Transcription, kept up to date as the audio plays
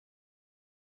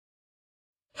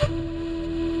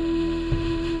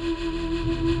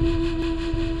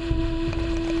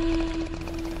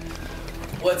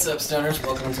What's up, stoners?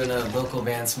 Welcome to another local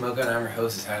band Smokeout. I'm your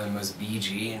host, is Highland Most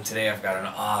BG, and today I've got an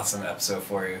awesome episode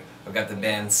for you. I've got the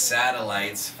band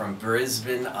Satellites from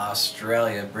Brisbane,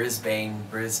 Australia. Brisbane,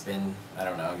 I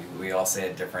don't know, we all say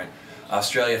it different.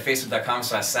 Australia,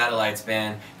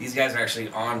 Facebook.com/SatellitesBand. These guys are actually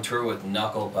on tour with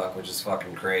Knucklepuck, which is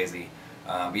fucking crazy.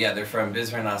 But yeah, they're from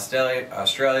Brisbane, Australia. I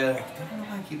don't know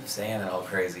why I keep saying it all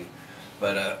crazy.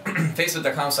 But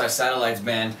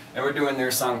Facebook.com/SatellitesBand, and we're doing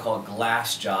their song called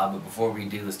Glassjaw. But before we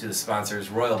do, let's do the sponsors.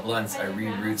 Royal Blunts, I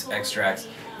Read Roots Extracts,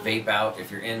 Vape Out.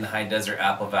 If you're in the High Desert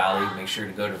Apple Valley, make sure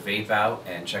to go to Vape Out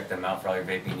and check them out for all your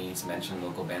vaping needs. Mention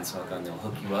local band Smokeout and they'll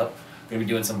hook you up. We're going to be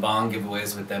doing some bong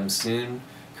giveaways with them soon,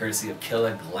 courtesy of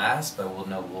Killa Glass, but we'll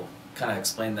kind of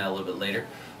explain that a little bit later.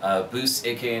 Boost,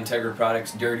 aka Integra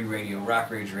Products, Dirty Radio,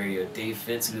 Rock Rage Radio, Dave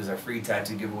Fitz, who does our free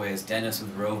tattoo giveaways, Dennis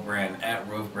with Rove Brand, at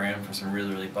Rove Brand for some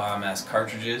really bomb-ass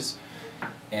cartridges.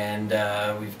 And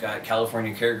we've got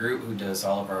California Care Group, who does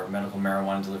all of our medical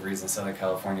marijuana deliveries in Southern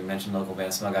California. Mention local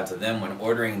band Smokeout to them when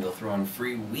ordering. They'll throw in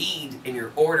free weed in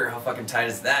your order. How fucking tight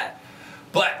is that?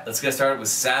 But let's get started with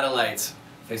Satellites.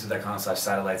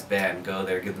 Facebook.com/SatellitesBand. Go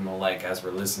there, give them a like as we're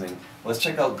listening. Let's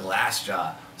check out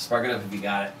Glassjaw. Spark it up if you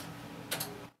got it.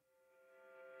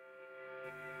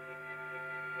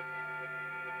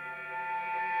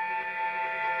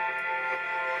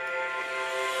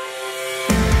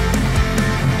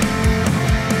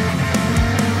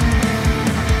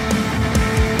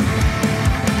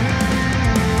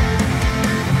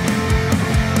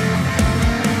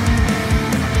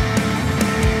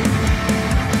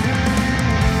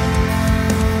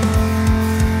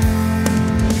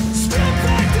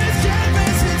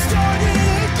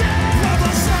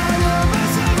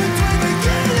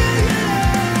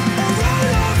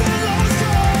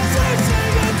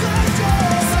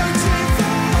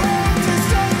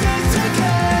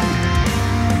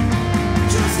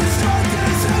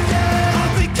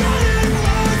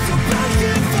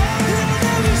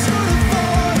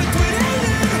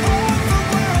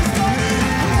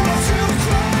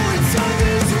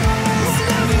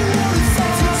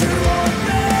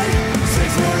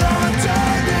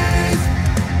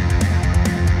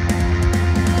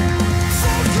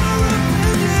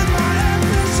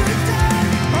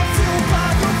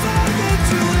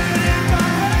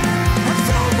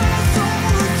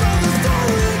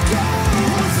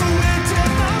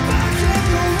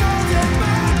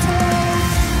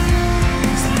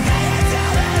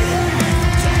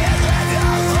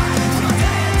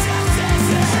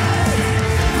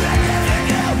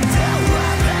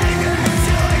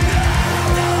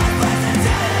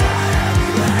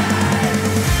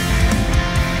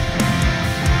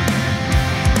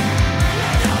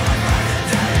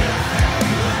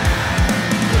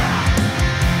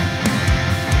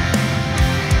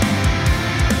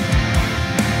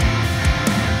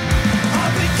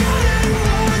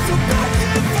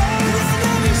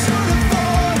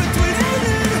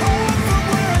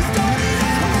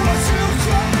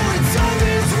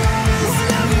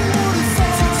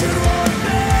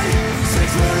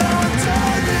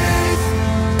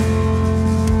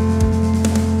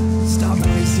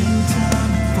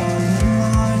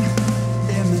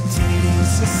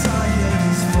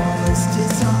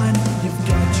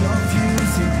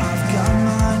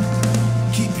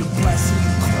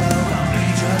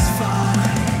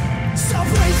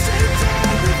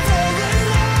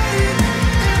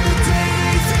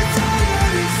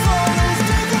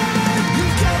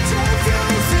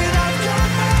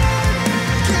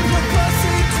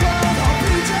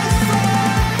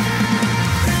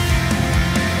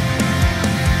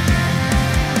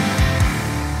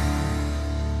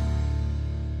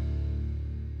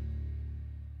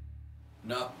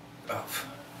 No. Oh.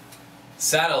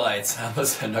 Satellites. I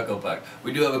almost said Knucklepuck.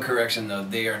 We do have a correction though.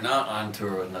 They are not on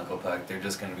tour with Knucklepuck. They're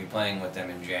just going to be playing with them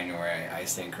in January. I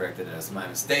stand corrected as my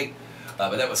mistake.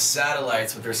 But that was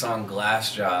Satellites with their song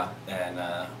Glassjaw, and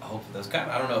I hope that was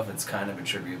I don't know if it's kind of a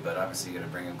tribute, but obviously you got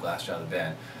to bring in Glassjaw the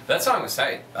band. That song was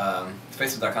tight.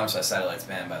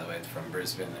 Facebook.com/SatellitesBand, by the way, from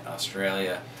Brisbane,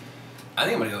 Australia. I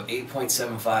think I'm gonna go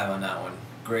 8.75 on that one.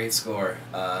 Great score.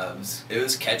 It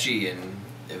was catchy and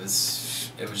it was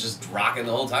just rocking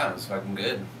the whole time. It was fucking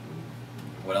good.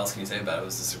 What else can you say about it? It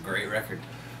was just a great record.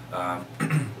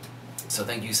 So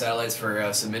thank you, Satellites,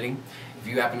 for submitting. If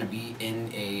you happen to be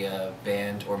in a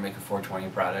band or make a 420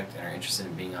 product and are interested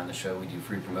in being on the show, we do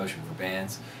free promotion for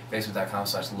bands.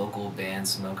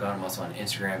 Facebook.com/localbandsmokeout. I'm also on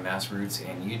Instagram, Massroots,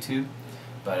 and YouTube.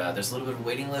 But there's a little bit of a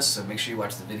waiting list, so make sure you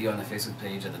watch the video on the Facebook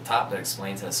page at the top that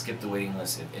explains how to skip the waiting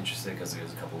list if interested, because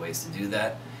there's a couple ways to do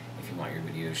that if you want your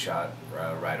video shot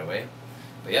right away.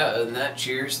 But yeah, other than that,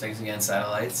 cheers, thanks again,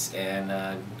 Satellites,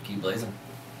 and keep blazing.